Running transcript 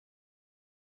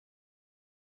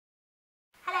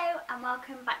and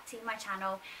welcome back to my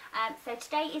channel. So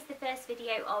today is the first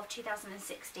video of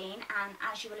 2016, and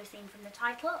as you will have seen from the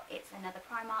title, it's another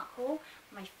Primark haul,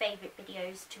 my favourite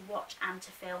videos to watch and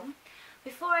to film.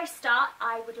 Before I start,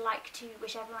 I would like to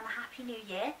wish everyone a happy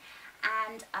new year,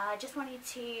 and I just wanted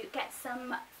to get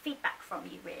some feedback from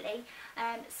you really.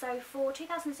 So for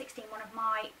 2016, one of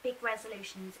my big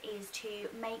resolutions is to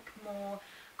make more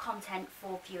content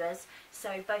for viewers,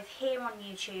 so both here on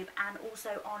YouTube and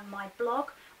also on my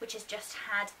blog, which has just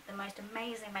had the most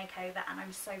amazing makeover, and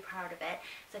I'm so proud of it.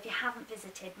 So if you haven't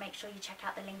visited, make sure you check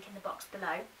out the link in the box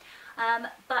below.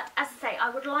 But as I say, I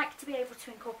would like to be able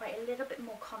to incorporate a little bit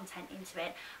more content into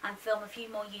it and film a few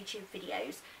more YouTube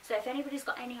videos. So if anybody's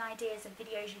got any ideas of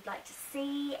videos you'd like to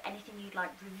see, anything you'd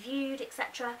like reviewed,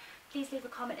 etc., please leave a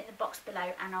comment in the box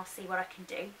below and I'll see what I can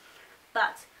do.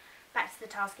 But back to the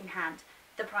task in hand,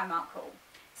 the Primark haul.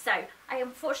 So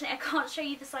unfortunately I can't show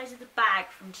you the size of the bag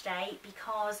from today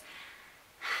because,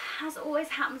 as always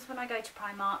happens when I go to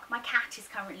Primark, my cat is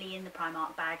currently in the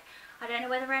Primark bag. I don't know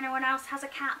whether anyone else has a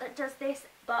cat that does this,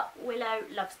 but Willow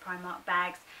loves Primark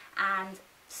bags, and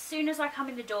as soon as I come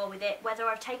in the door with it, whether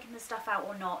I've taken the stuff out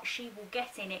or not, she will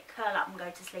get in it, curl up and go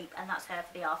to sleep, and that's her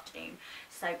for the afternoon.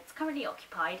 So it's currently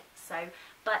occupied,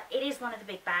 but it is one of the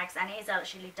big bags and it is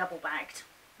actually double bagged.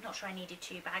 Not sure I needed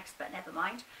 2 bags, but never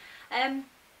mind.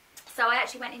 So I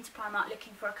actually went into Primark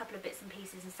looking for a couple of bits and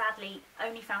pieces, and sadly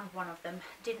only found one of them.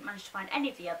 Didn't manage to find any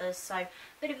of the others, so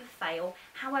bit of a fail.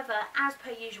 However, as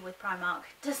per usual with Primark,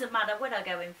 doesn't matter what I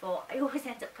go in for, I always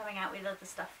end up coming out with other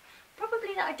stuff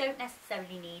probably that I don't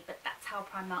necessarily need, but that's how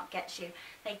Primark gets you.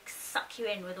 They suck you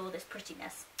in with all this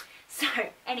prettiness. So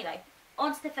anyway,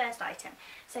 on to the first item.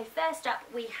 So first up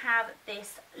we have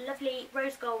this lovely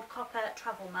rose gold copper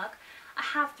travel mug. I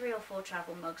have 3 or 4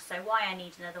 travel mugs, so why I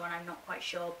need another one I'm not quite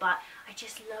sure, but I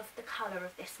just love the colour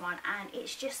of this one and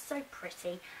it's just so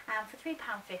pretty, and for £3.50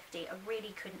 I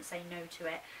really couldn't say no to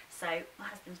it. So my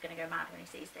husband's going to go mad when he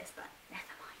sees this, but never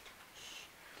mind.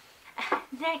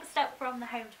 Next up from the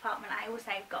home department, I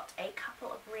also got a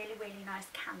couple of really nice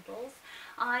candles.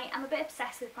 I am a bit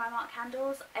obsessed with Primark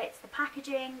candles. It's the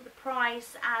packaging, the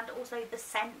price, and also the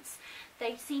scents.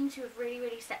 They seem to have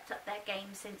really stepped up their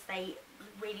game since they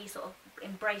really sort of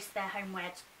embraced their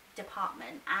homeware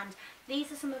department, and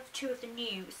these are 2 of the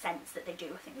new scents that they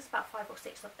do. I think there's about 5 or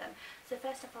 6 of them. So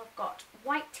first up I've got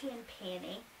white tea and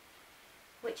peony,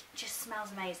 which just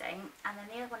smells amazing, and then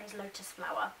the other one is lotus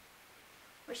flower,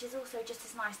 which is also just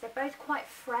as nice. They're both quite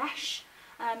fresh.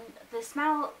 The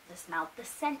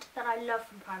scent that I love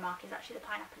from Primark is actually the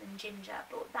pineapple and ginger,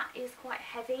 but that is quite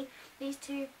heavy. These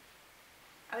 2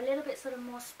 are a little bit sort of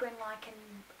more spring-like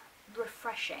and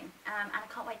refreshing, and I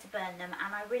can't wait to burn them,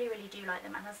 and I really do like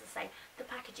them. And as I say, the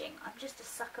packaging, I'm just a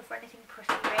sucker for anything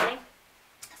pretty really,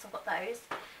 so I've got those.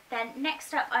 Then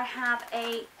next up I have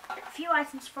a few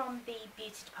items from the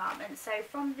beauty department. So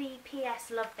from the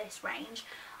PS Love This range,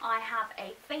 I have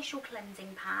a facial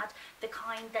cleansing pad, the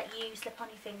kind that you slip on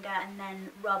your finger and then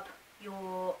rub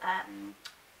your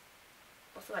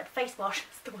what's the word? Face wash,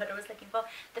 that's the word I was looking for.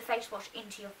 The face wash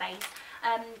into your face.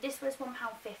 This was £1.50.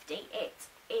 It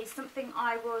is something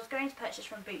I was going to purchase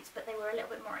from Boots, but they were a little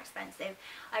bit more expensive.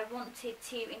 I wanted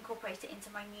to incorporate it into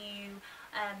my new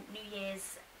New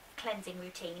Year's cleansing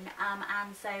routine,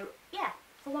 and so yeah,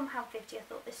 for £1.50 I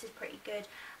thought this is pretty good,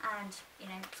 and you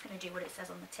know, it's going to do what it says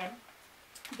on the tin.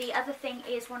 The other thing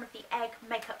is one of the egg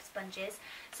makeup sponges.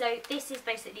 So this is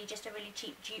basically just a really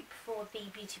cheap dupe for the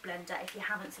Beauty Blender if you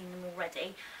haven't seen them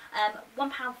already.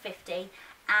 £1.50,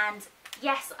 and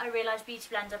yes, I realise Beauty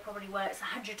Blender probably works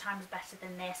 100 times better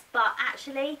than this, but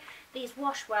actually these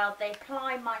wash well, they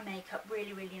apply my makeup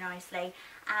really nicely,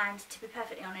 and to be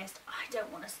perfectly honest, I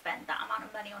don't want to spend that amount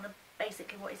of money on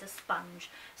basically what is a sponge.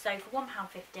 So for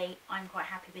 £1.50 I'm quite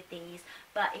happy with these,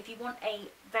 but if you want a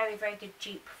very good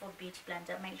dupe for the Beauty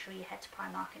Blender, make sure you head to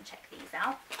Primark and check these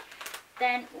out.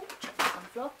 Then, chuck this on the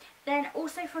floor. Then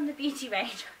also from the beauty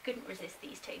range, I couldn't resist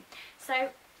these 2. So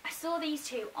I saw these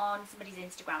 2 on somebody's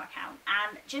Instagram account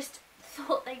and just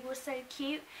thought they were so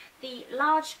cute. The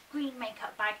large green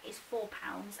makeup bag is £4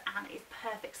 and is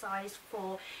perfect size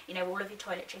for, you know, all of your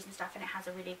toiletries and stuff, and it has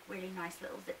a really nice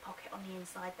little zip pocket on the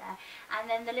inside there. And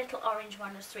then the little orange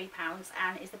one was £3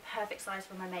 and is the perfect size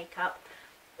for my makeup.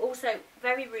 Also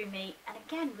very roomy, and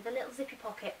again with a little zippy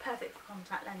pocket, perfect for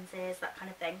contact lenses, that kind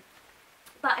of thing.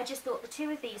 But I just thought the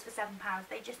 2 of these for £7,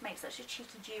 they just make such a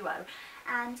cheeky duo,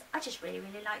 and I just really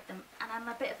like them, and I'm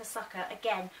a bit of a sucker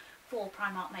again for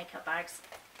Primark makeup bags.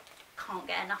 Can't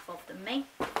get enough of them, me.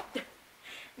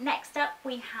 Next up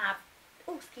we have,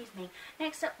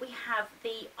 next up we have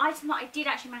the item that I did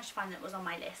actually manage to find that was on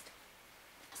my list.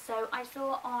 So So I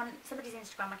saw on somebody's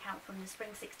Instagram account from the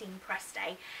Spring 16 press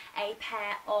day a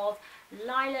pair of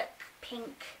lilac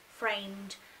pink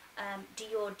framed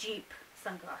Dior dupe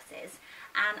sunglasses,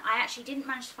 and I actually didn't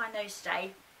manage to find those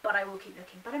today, but I will keep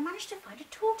looking. But I managed to find a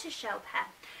tortoiseshell pair.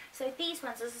 So these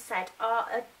ones, as I said, are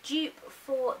a dupe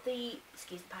for the,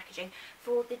 excuse the packaging,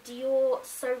 for the Dior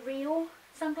So Real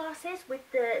sunglasses with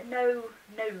the no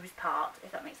nose part,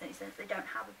 if that makes any sense. They don't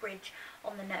have a bridge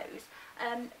on the nose,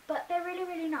 but they're really,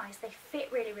 really nice. They fit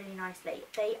really, really nicely.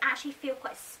 They actually feel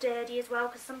quite sturdy as well,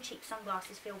 because some cheap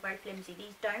sunglasses feel very flimsy.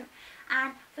 These don't.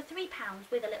 And for £3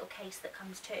 with a little case that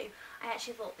comes too, I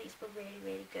actually thought these were really,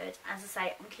 really good. As I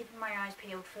say, I'm keeping my eyes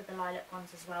peeled for the lilac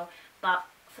ones as well, but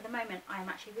for the moment I am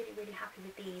actually really, really happy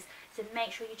with these. So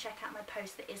make sure you check out my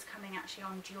post that is coming actually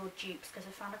on Dior dupes, because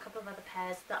I found a couple of other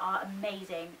pairs that are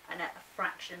amazing and at a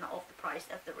fraction of the price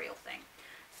of the real thing.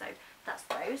 So that's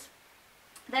those.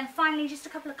 Then finally, just a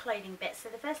couple of clothing bits. So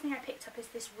the first thing I picked up is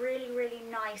this really, really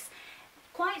nice,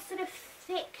 quite sort of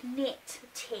thick knit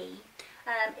tee.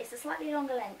 It's a slightly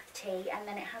longer length tee, and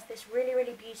then it has this really,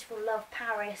 really beautiful Love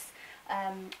Paris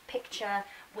picture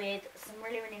with some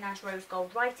really, really nice rose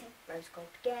gold writing, rose gold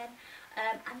again,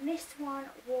 and this one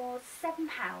was £7,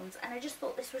 and I just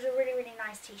thought this was a really, really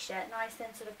nice t-shirt, nice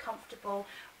and sort of comfortable,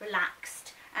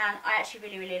 relaxed, and I actually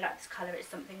really, really like this colour. It's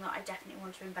something that I definitely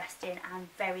want to invest in and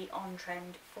very on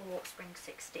trend for Spring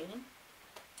 16.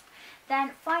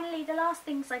 Then finally, the last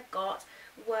things I got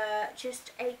were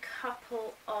just a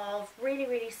couple of really,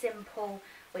 really simple,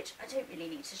 which I don't really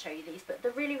need to show you these, but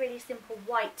the really, really simple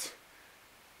white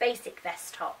basic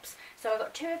vest tops. So I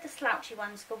got two of the slouchy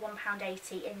ones for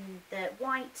 £1.80 in the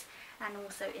white, and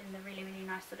also in the really, really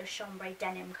nice sort of chambray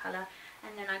denim colour,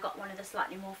 and then I got one of the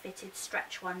slightly more fitted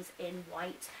stretch ones in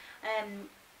white.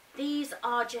 These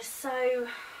are just so,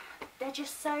 they're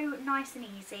just so nice and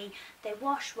easy. They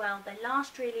wash well, they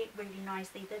last really, really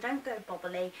nicely, they don't go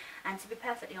bobbly, and to be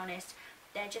perfectly honest,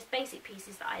 they're just basic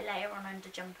pieces that I layer on under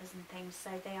jumpers and things,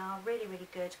 so they are really, really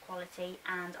good quality,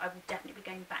 and I will definitely be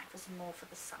going back for some more for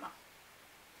the summer.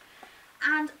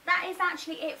 And that is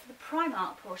actually it for the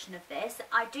Primark portion of this.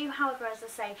 I do, however, as I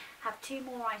say, have two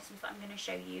more items that I'm going to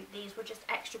show you. These were just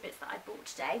extra bits that I bought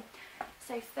today.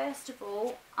 So first of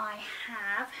all, I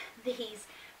have these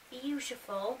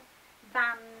beautiful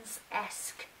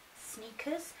Vans-esque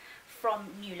sneakers from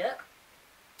New Look.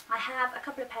 I have a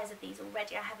couple of pairs of these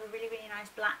already. I have a really, really nice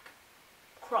black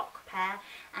croc pair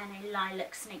and a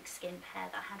lilac snakeskin pair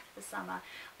that I had for the summer.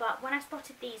 But when I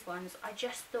spotted these ones, I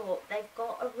just thought they've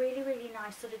got a really, really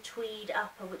nice sort of tweed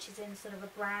upper, which is in sort of a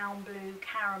brown, blue,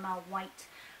 caramel, white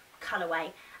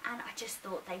colourway, and I just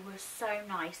thought they were so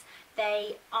nice.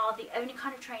 They are the only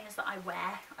kind of trainers that I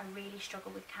wear. I really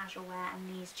struggle with casual wear,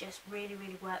 and these just really,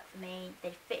 really work for me.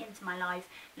 They fit into my life,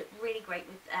 look really great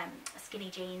with skinny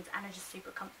jeans, and are just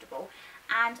super comfortable.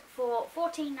 And for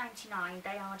 $14.99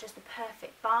 they are just the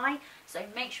perfect buy, so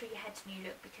make sure you head to New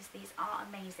Look because these are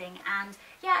amazing. And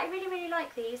yeah, I really, really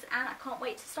like these, and I can't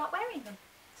wait to start wearing them.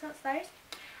 So that's those.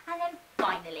 And then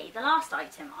finally, the last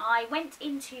item. I went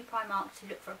into Primark to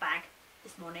look for a bag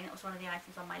this morning. It was one of the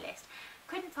items on my list.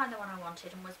 Couldn't find the one I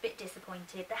wanted and was a bit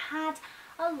disappointed. They had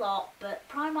a lot, but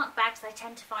Primark bags, I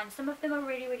tend to find some of them are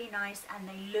really, really nice and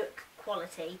they look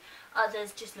quality.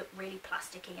 Others just look really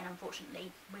plasticky, and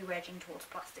unfortunately we were edging towards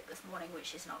plastic this morning,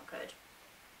 which is not good.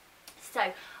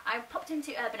 So I popped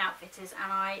into Urban Outfitters,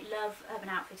 and I love Urban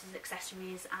Outfitters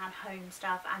accessories and home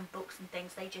stuff and books and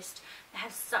things. They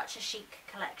have such a chic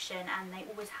collection, and they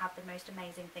always have the most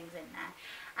amazing things in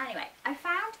there. Anyway, I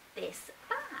found this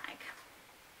bag,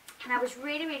 and I was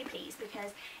really, really pleased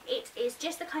because it is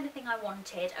just the kind of thing I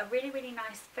wanted. A really, really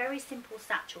nice, very simple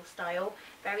satchel style,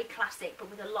 very classic, but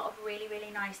with a lot of really,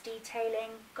 really nice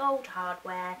detailing, gold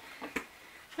hardware.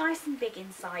 Nice and big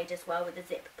inside as well, with a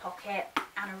zip pocket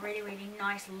and a really, really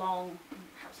nice long,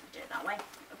 how do I do it that way?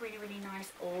 A really, really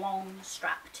nice long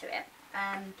strap to it.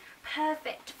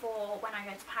 Perfect for when I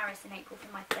go to Paris in April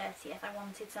for my 30th. I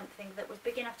wanted something that was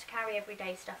big enough to carry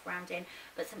everyday stuff around in,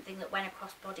 but something that went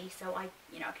across body, so I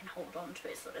can hold on to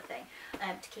it, sort of thing,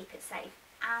 to keep it safe.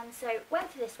 And so went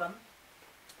for this one,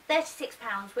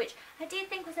 £36, which I did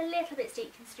think was a little bit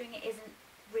steep considering it isn't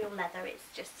real leather. It's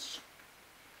just,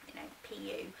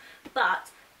 PU.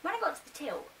 But when I got to the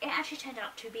till, it actually turned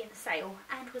out to be in the sale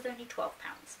and was only £12.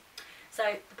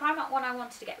 So the Primark one I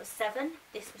wanted to get was £7,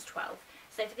 this was £12.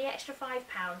 So for the extra £5,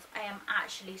 I am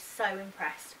actually so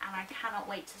impressed, and I cannot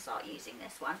wait to start using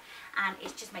this one. And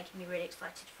it's just making me really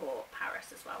excited for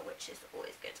Paris as well, which is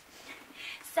always good.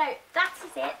 So that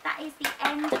is it. That is the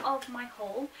end of my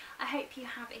haul. I hope you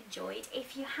have enjoyed.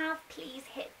 If you have, please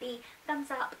hit the thumbs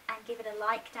up and give it a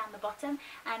like down the bottom.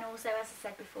 And also, as I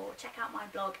said before, check out my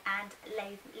blog and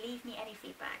leave me any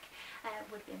feedback.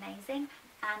 Would be amazing.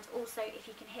 And also, if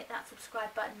you can hit that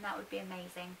subscribe button, that would be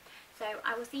amazing. So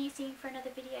I will see you soon for another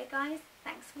video, guys.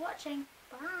 Thanks for watching.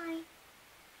 Bye.